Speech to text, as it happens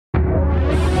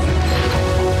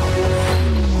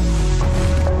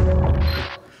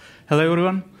Hello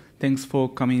everyone, thanks for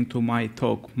coming to my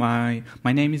talk. My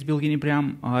name is Bilgin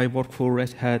Ibryam. I work for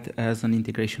Red Hat as an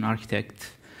integration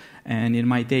architect, and in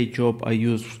my day job I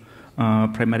use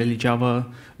primarily Java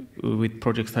with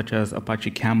projects such as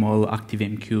Apache Camel,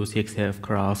 ActiveMQ, CXF,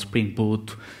 Curl, Spring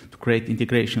Boot to create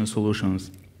integration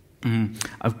solutions.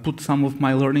 I've put some of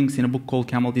my learnings in a book called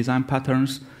Camel Design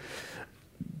Patterns.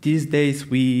 These days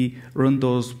we run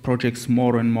those projects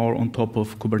more and more on top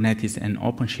of Kubernetes and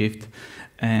OpenShift.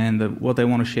 And what I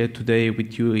want to share today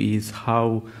with you is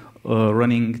how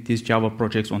running these Java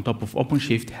projects on top of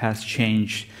OpenShift has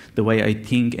changed the way I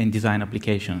think and design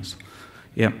applications.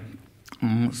 Yeah.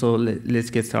 So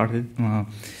let's get started.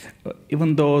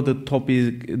 Even though the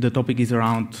topic is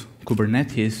around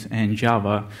Kubernetes and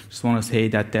Java, I just want to say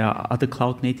that there are other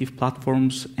cloud-native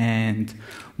platforms, and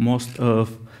most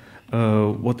of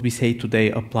what we say today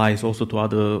applies also to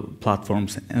other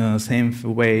platforms. Same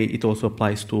way it also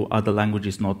applies to other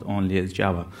languages, not only as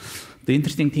Java. The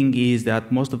interesting thing is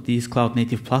that most of these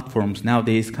cloud-native platforms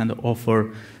nowadays kind of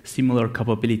offer similar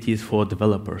capabilities for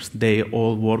developers. They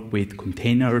all work with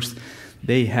containers.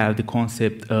 They have the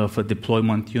concept of a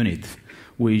deployment unit,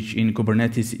 which in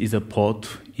Kubernetes is a pod.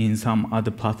 In some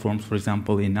other platforms, for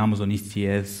example, in Amazon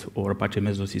ECS or Apache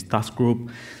Mesos task group,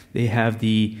 they have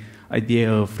the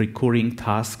idea of recurring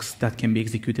tasks that can be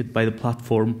executed by the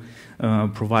platform,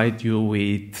 provide you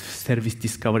with service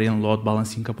discovery and load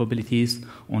balancing capabilities.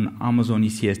 On Amazon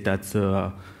ECS, that's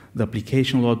the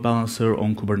application load balancer.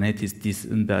 On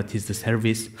Kubernetes, that is the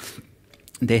service.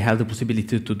 They have the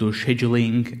possibility to do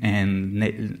scheduling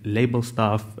and label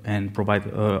stuff and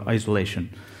provide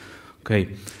isolation. Okay.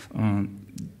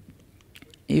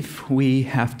 If we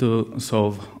have to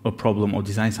solve a problem or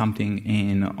design something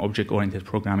in object-oriented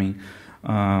programming,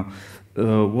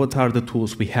 what are the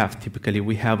tools we have? Typically,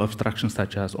 we have abstractions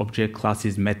such as object,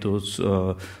 classes, methods,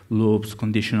 loops,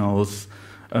 conditionals,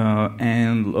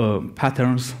 and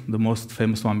patterns, the most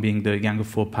famous one being the Gang of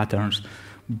Four patterns.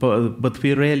 But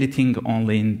we rarely think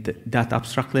only in that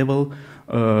abstract level.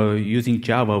 Using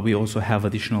Java, we also have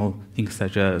additional things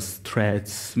such as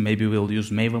threads. Maybe we'll use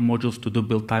Maven modules to do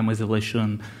build time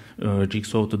isolation,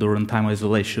 Jigsaw to do runtime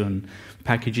isolation,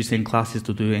 packages and classes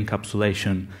to do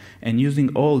encapsulation. And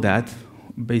using all that,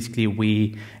 basically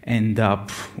we may end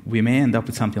up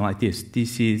with something like this.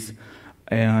 This is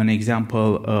an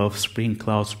example of Spring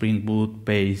Cloud, Spring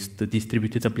Boot-based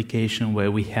distributed application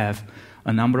where we have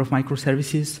a number of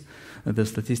microservices. The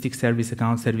statistics service,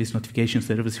 account service, notification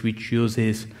service, which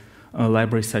uses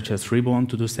libraries such as Ribbon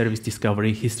to do service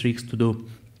discovery, Hystrix to do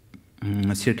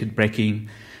circuit breaking,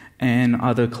 and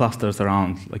other clusters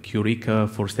around, like Eureka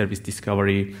for service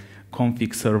discovery,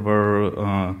 config server,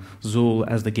 Zool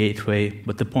as the gateway.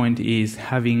 But the point is,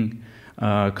 having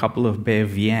a couple of bare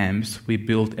VMs, we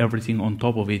built everything on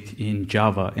top of it in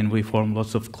Java, and we form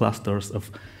lots of clusters of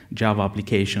Java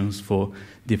applications for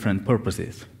different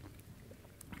purposes.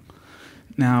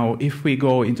 Now, if we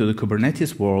go into the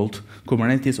Kubernetes world,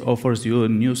 Kubernetes offers you a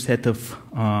new set of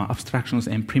abstractions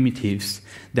and primitives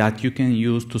that you can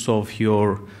use to solve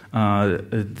your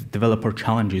developer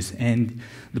challenges. And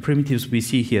the primitives we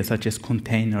see here, such as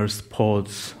containers,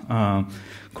 pods,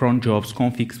 cron jobs,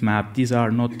 configs map, these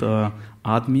are not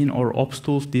admin or ops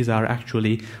tools. These are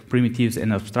actually primitives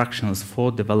and abstractions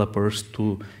for developers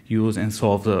to use and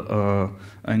solve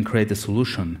and create a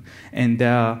solution. And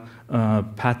there are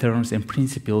patterns and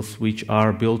principles which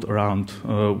are built around,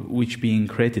 which being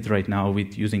created right now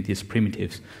with using these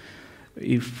primitives.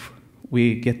 If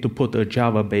we get to put a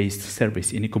Java-based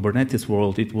service in a Kubernetes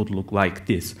world, it would look like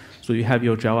this. So you have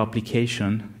your Java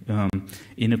application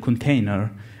in a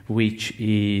container, which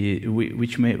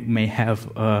may have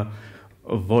a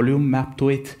volume map to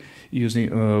it, using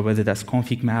whether that's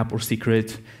config map or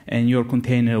secret, and your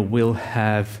container will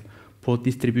have pod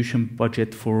distribution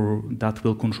budget for that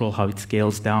will control how it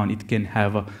scales down. It can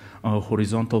have a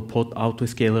horizontal pod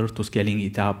autoscaler to scaling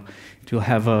it up. It will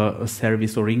have a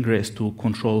service or ingress to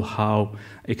control how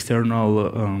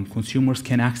external consumers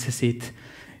can access it.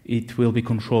 It will be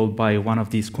controlled by one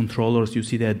of these controllers. You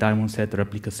see there, daemon set,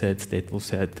 replica set, stateful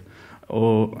set.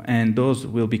 And those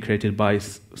will be created by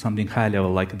something high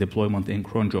level like a deployment and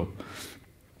cron job.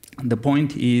 The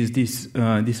point is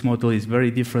this model is very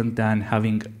different than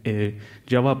having a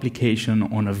Java application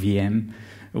on a VM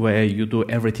where you do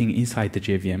everything inside the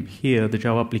JVM. Here, the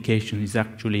Java application is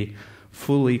actually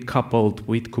fully coupled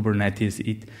with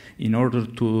Kubernetes. In order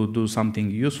to do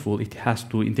something useful, it has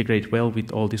to integrate well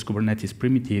with all these Kubernetes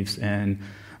primitives and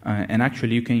And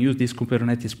actually, you can use these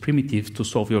Kubernetes primitives to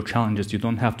solve your challenges. You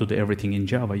don't have to do everything in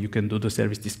Java. You can do the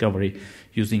service discovery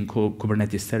using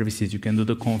Kubernetes services. You can do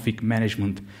the config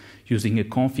management using a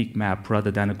config map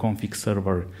rather than a config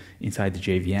server inside the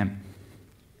JVM.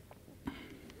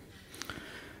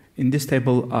 In this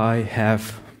table, I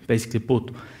have basically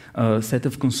put a set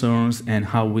of concerns and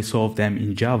how we solve them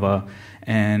in Java,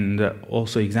 and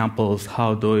also examples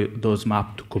how those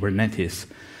map to Kubernetes.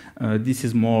 This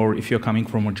is more if you're coming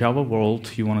from a Java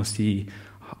world, you want to see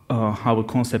how a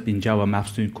concept in Java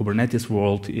maps to a Kubernetes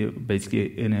world,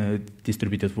 basically in a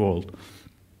distributed world.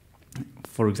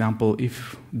 For example,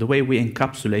 if the way we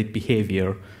encapsulate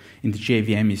behavior in the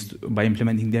JVM is by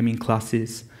implementing them in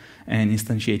classes and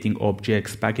instantiating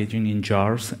objects, packaging in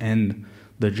jars, and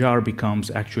the jar becomes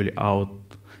actually our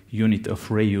unit of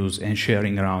reuse and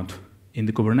sharing around. In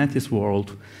the Kubernetes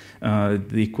world,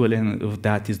 the equivalent of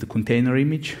that is the container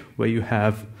image, where you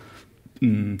have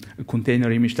a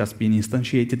container image that's been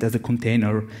instantiated as a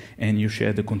container, and you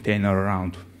share the container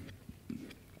around.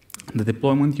 The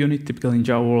deployment unit, typically in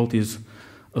Java world, is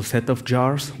a set of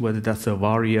jars, whether that's a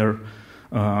varchar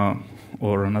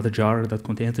or another jar that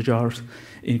contains the jars.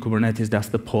 In Kubernetes, that's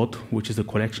the pod, which is a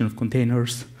collection of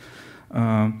containers.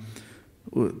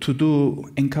 To do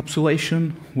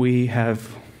encapsulation, we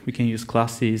can use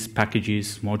classes,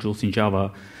 packages, modules in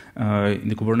Java. In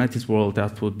the Kubernetes world,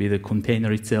 that would be the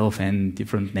container itself and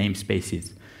different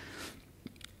namespaces.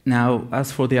 Now,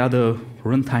 as for the other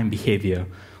runtime behavior,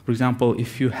 for example,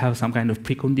 if you have some kind of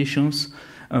preconditions,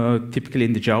 typically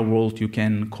in the Java world, you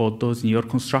can code those in your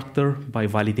constructor by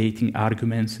validating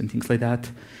arguments and things like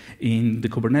that. In the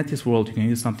Kubernetes world, you can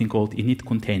use something called init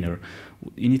container.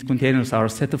 Init containers are a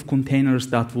set of containers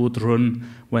that would run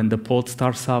when the pod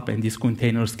starts up, and these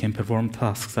containers can perform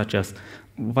tasks such as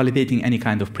validating any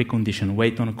kind of precondition,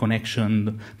 wait on a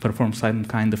connection, perform some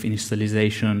kind of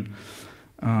initialization.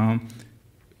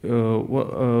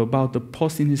 About the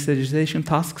post-initialization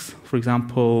tasks, for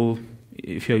example,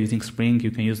 if you're using Spring,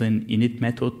 you can use an init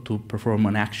method to perform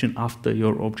an action after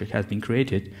your object has been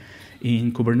created.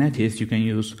 In Kubernetes, you can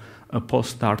use a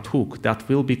post-start hook that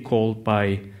will be called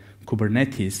by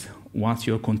Kubernetes once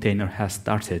your container has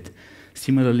started.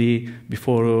 Similarly,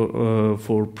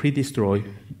 for pre-destroy,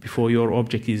 before your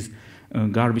object is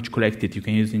garbage collected, you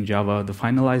can use in Java the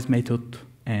finalize method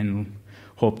and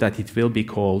hope that it will be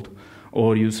called,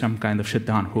 or use some kind of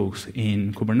shutdown hooks.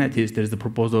 In Kubernetes, there's the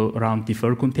proposal around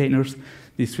defer containers.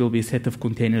 This will be a set of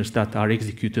containers that are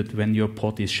executed when your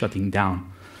pod is shutting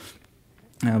down.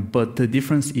 But the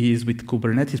difference is with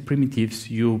Kubernetes primitives,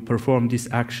 you perform these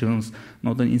actions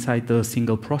not only inside a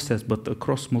single process, but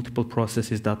across multiple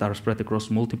processes that are spread across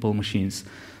multiple machines.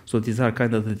 So these are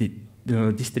kind of the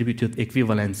distributed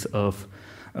equivalents of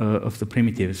the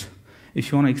primitives.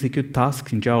 If you want to execute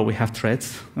tasks, in Java we have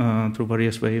threads through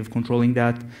various ways of controlling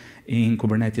that. In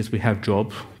Kubernetes we have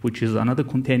job, which is another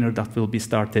container that will be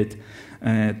started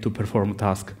to perform a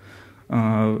task.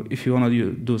 If you want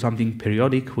to do something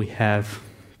periodic, we have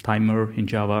timer in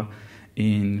Java.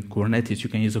 In Kubernetes, you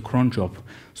can use a cron job.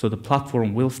 So the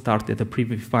platform will start at a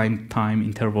predefined time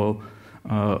interval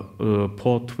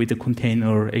pod with a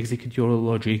container, execute your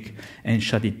logic, and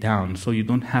shut it down. So you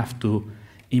don't have to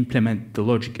implement the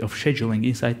logic of scheduling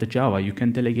inside the Java. You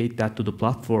can delegate that to the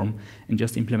platform and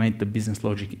just implement the business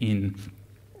logic in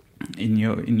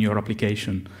your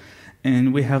application.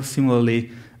 And we have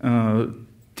similarly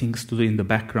things to do in the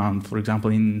background. For example,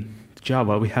 in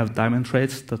Java, we have daemon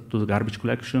threads that do the garbage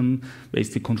collection,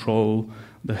 basically control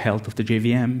the health of the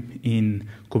JVM. In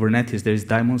Kubernetes, there is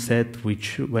daemon set,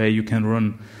 where you can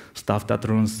run stuff that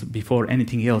runs before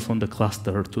anything else on the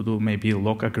cluster to do maybe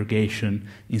log aggregation,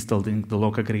 installing the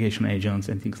log aggregation agents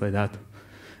and things like that.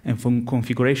 And for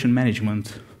configuration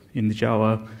management in the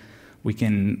Java, we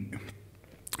can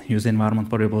use environment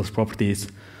variables properties.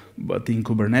 But in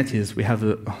Kubernetes, we have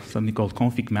something called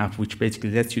config map, which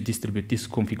basically lets you distribute these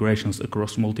configurations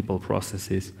across multiple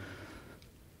processes.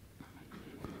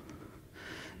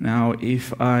 Now,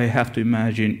 if I have to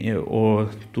imagine or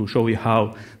to show you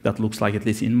how that looks like, at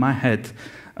least in my head,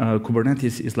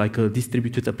 Kubernetes is like a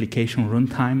distributed application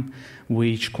runtime,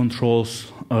 which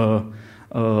controls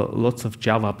lots of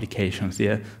Java applications.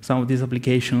 Yeah, some of these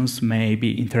applications may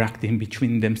be interacting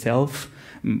between themselves.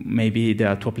 Maybe there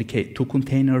are two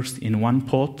containers in one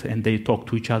pod, and they talk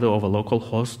to each other over local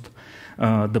host.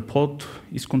 The pod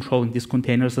is controlling these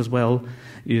containers as well.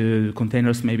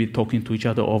 Containers may be talking to each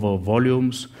other over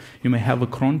volumes. You may have a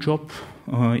cron job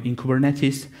in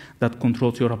Kubernetes that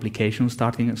controls your application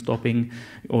starting and stopping,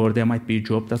 or there might be a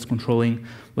job that's controlling.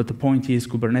 But the point is,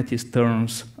 Kubernetes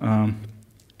turns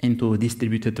into a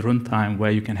distributed runtime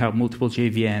where you can have multiple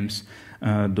JVMs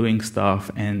doing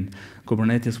stuff, and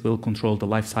Kubernetes will control the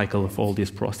life cycle of all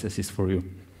these processes for you.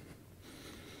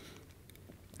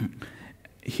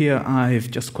 Here I've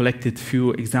just collected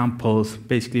few examples,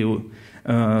 basically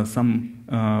some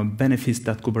benefits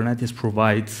that Kubernetes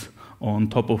provides on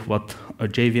top of what a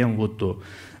JVM would do.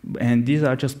 And these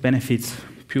are just benefits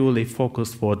purely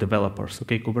focused for developers.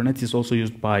 Okay, Kubernetes is also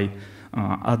used by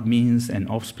admins and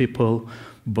ops people,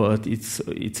 but it's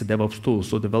a DevOps tool,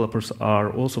 so developers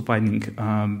are also finding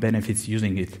benefits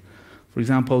using it. For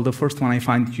example, the first one I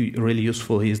find really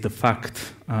useful is the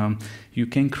fact you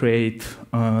can create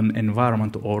an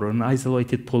environment or an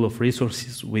isolated pool of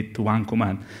resources with one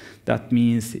command. That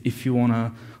means if you want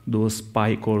to do a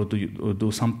spike or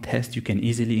do some test, you can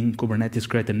easily in Kubernetes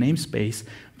create a namespace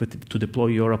to deploy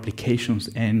your applications,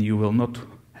 and you will not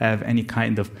have any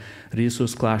kind of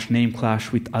resource clash, name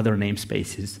clash with other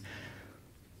namespaces.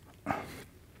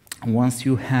 Once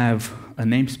you have a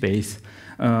namespace,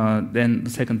 then the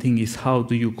second thing is how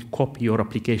do you copy your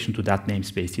application to that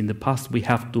namespace? In the past, we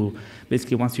have to,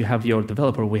 basically once you have your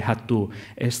developer, we had to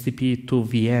STP to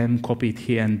VM, copy it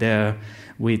here and there.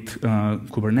 With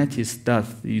Kubernetes, that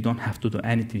you don't have to do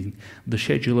anything. The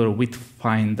scheduler will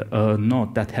find a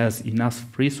node that has enough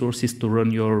resources to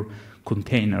run your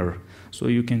container. So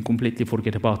you can completely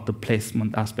forget about the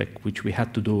placement aspect, which we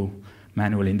had to do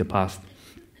manually in the past.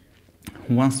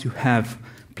 Once you have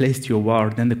placed your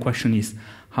var, then the question is,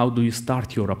 how do you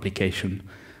start your application?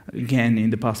 Again,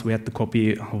 in the past, we had to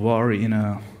copy a var in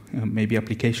a maybe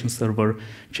application server,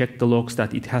 check the logs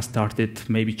that it has started,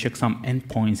 maybe check some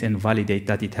endpoints and validate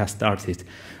that it has started.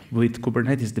 With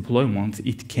Kubernetes deployment,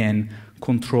 it can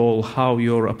control how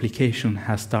your application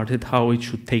has started, how it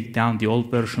should take down the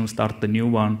old version, start the new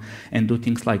one, and do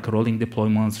things like rolling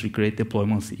deployments, recreate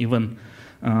deployments, even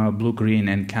blue-green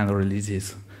and can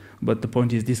releases. But the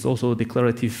point is, this is also a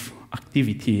declarative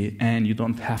activity, and you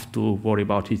don't have to worry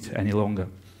about it any longer.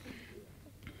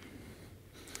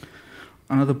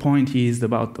 Another point is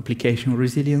about application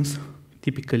resilience.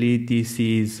 Typically, this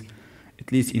is, at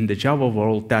least in the Java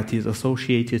world, that is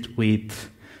associated with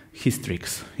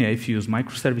histories. Yeah, if you use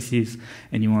microservices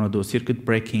and you want to do circuit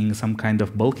breaking, some kind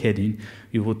of bulkheading,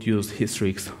 you would use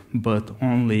histories. But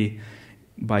only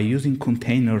by using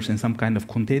containers and some kind of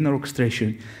container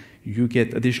orchestration, you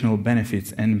get additional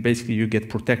benefits, and basically you get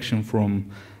protection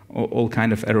from all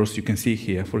kind of errors you can see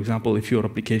here. For example, if your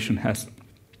application has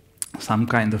some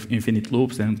kind of infinite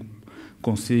loops and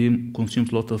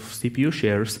consumes a lot of CPU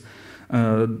shares,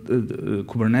 the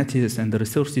Kubernetes and the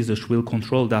resources will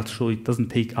control that so it doesn't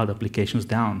take other applications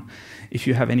down. If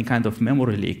you have any kind of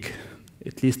memory leak,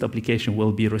 at least the application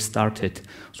will be restarted,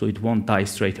 so it won't die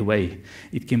straight away.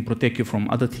 It can protect you from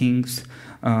other things,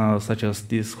 such as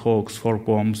these hogs, fork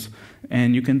bombs,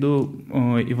 and you can do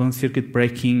even circuit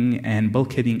breaking and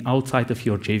bulkheading outside of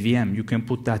your JVM. You can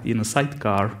put that in a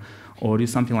sidecar or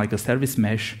use something like a service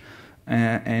mesh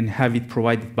and have it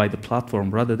provided by the platform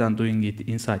rather than doing it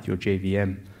inside your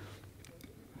JVM.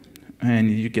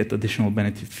 And you get additional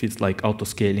benefits like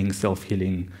auto-scaling,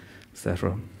 self-healing,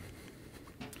 etc.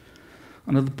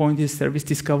 Another point is service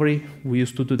discovery. We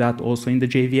used to do that also in the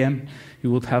JVM.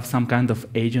 You would have some kind of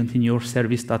agent in your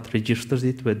service that registers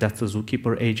it, whether that's a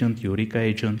Zookeeper agent, Eureka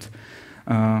agent,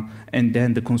 and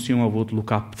then the consumer would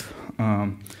look up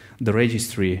the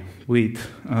registry with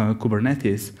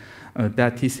Kubernetes.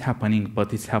 That is happening,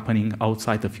 but it's happening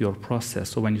outside of your process.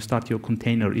 So when you start your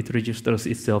container, it registers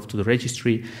itself to the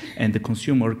registry, and the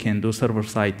consumer can do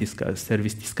server-side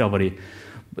service discovery.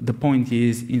 But the point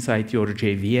is, inside your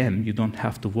JVM, you don't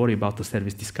have to worry about the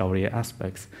service discovery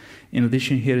aspects. In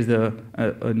addition, here is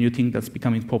a new thing that's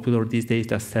becoming popular these days,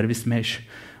 that's service mesh,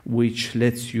 which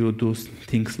lets you do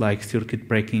things like circuit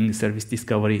breaking, service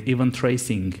discovery, even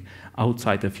tracing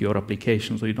outside of your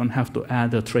application. So you don't have to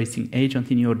add a tracing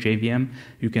agent in your JVM.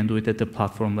 You can do it at the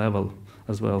platform level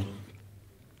as well.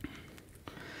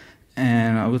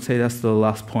 And I would say that's the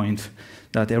last point,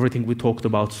 that everything we talked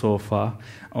about so far,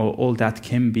 all that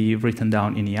can be written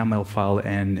down in a YAML file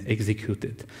and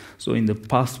executed. So in the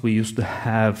past, we used to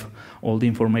have all the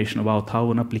information about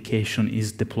how an application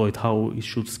is deployed, how it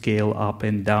should scale up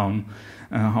and down,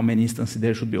 how many instances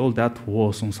there should be. All that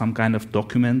was on some kind of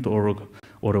document or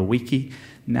a wiki.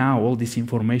 Now all this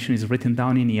information is written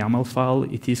down in a YAML file.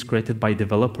 It is created by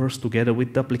developers together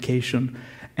with the application,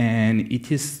 and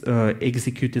it is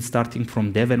executed starting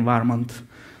from dev environment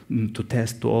to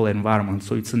test to all environments.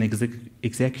 So it's an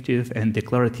executive and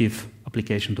declarative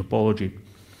application topology.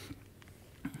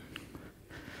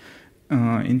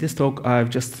 In this talk, I've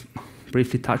just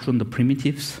briefly touched on the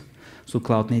primitives, so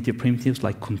cloud-native primitives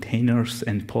like containers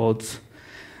and pods.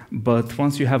 But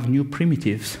once you have new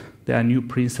primitives, there are new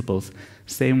principles.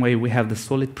 Same way we have the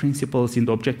solid principles in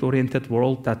the object-oriented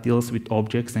world that deals with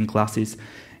objects and classes.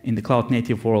 In the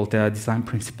cloud-native world, there are design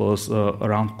principles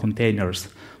around containers.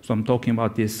 So I'm talking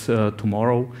about this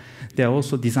tomorrow. There are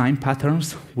also design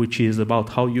patterns, which is about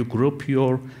how you group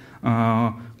your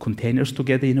containers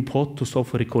together in a pod to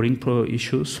solve recurring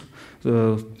issues.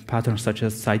 Patterns such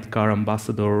as sidecar,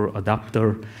 ambassador,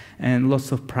 adapter, and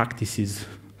lots of practices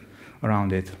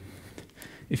around it.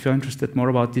 If you're interested more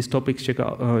about these topics, check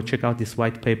out this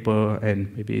white paper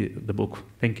and maybe the book.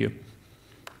 Thank you.